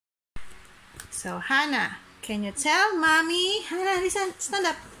So, Hana, can you tell Mommy? Hana, listen, stand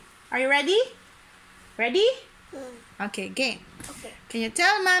up. Are you ready? Ready? Okay, game. Okay. Can you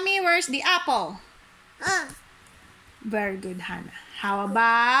tell Mommy where's the apple? Very good, Hana. How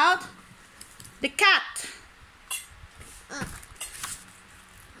about the cat?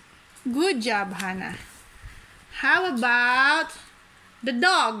 Good job, Hana. How about the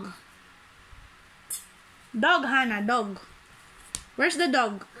dog? Dog, Hana, dog. Where's the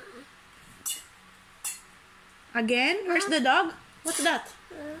dog? Again? Where's the dog? What's that?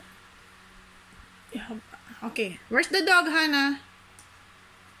 Okay. Where's the dog, Hana?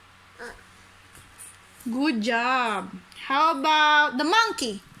 Good job. How about the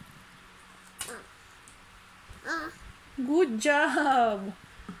monkey? Good job.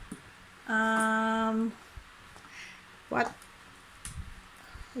 What?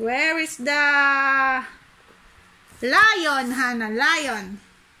 Where is the lion, Hana? Lion.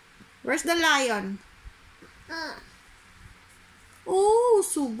 Where's the lion? Oh,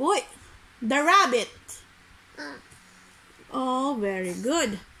 sugoy. The rabbit. Oh, very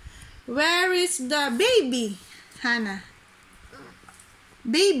good. Where is the baby, Hana?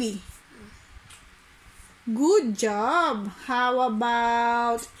 Baby. Good job. How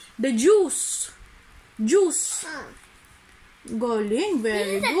about the juice? Juice. Galing.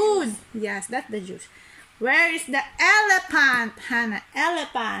 Very good. Yes, that's the juice. Where is the elephant, Hana?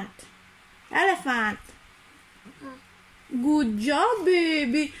 Elephant. Elephant. Good job,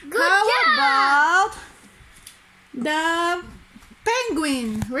 baby. How about the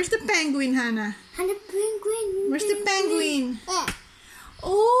penguin? Where's the penguin, Hana? Hana, penguin. Where's the penguin?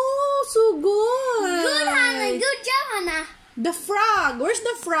 Oh, so good. Good, Hana. Good job, Hana. The frog. Where's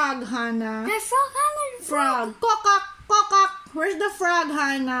the frog, Hana? The frog, Hana. Frog. Kokak, kokak. Where's the frog,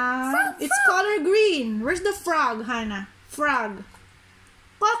 Hana? Frog, It's color green. Where's the frog, Hana? Frog.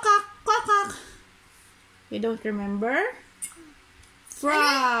 Kokak, kokak. You don't remember?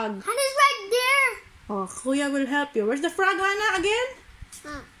 Frog. Hana's right there. Oh, Kuya will help you. Where's the frog, Hana, again?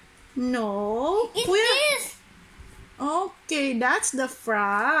 No. It's Kuya. this. Okay, that's the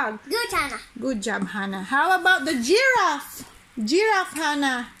frog. Good, Hana. Good job, Hana. How about the giraffe? Giraffe,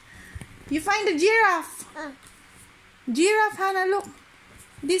 Hana. You find the giraffe. Giraffe, Hana, look.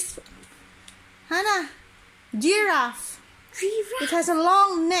 This. Hana. Giraffe. Giraffe. It has a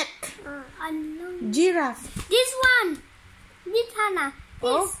long neck. I know. Giraffe. This one. This, Hana.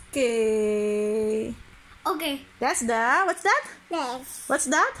 This. Okay. Okay. That's the, what's that? Yes. What's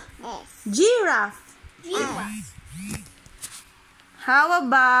that? Yes. Giraffe. Giraffe. How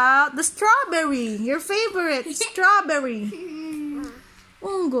about the strawberry? Your favorite, strawberry.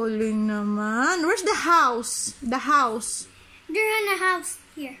 Ang galing naman. Where's the house? The house. They're in the house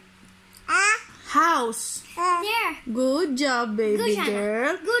here. House. There. Good job, baby Good, Hana.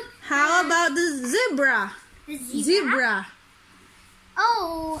 girl. Good. How about the zebra? The Zebra.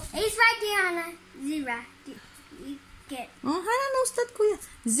 Oh, it's right there, Hana. Zebra. You get. Oh, Hana knows that, Kuya.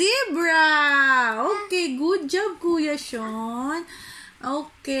 Zebra. Okay, good job, Kuya Shaun.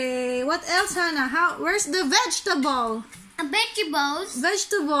 Okay, what else, Hana? Where's the vegetable? Vegetables.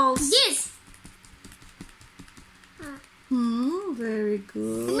 Vegetables. This. Very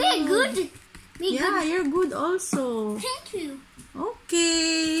good. We're good. Yeah, you're good also. Thank you.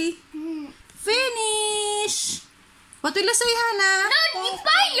 Okay. Finish. What will you say, Hana? No,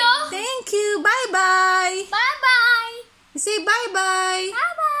 bye, Thank you. Bye-bye. Bye-bye. You say bye-bye.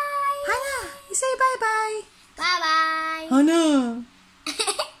 Bye-bye. Hana, you say bye-bye. Bye-bye. Hana.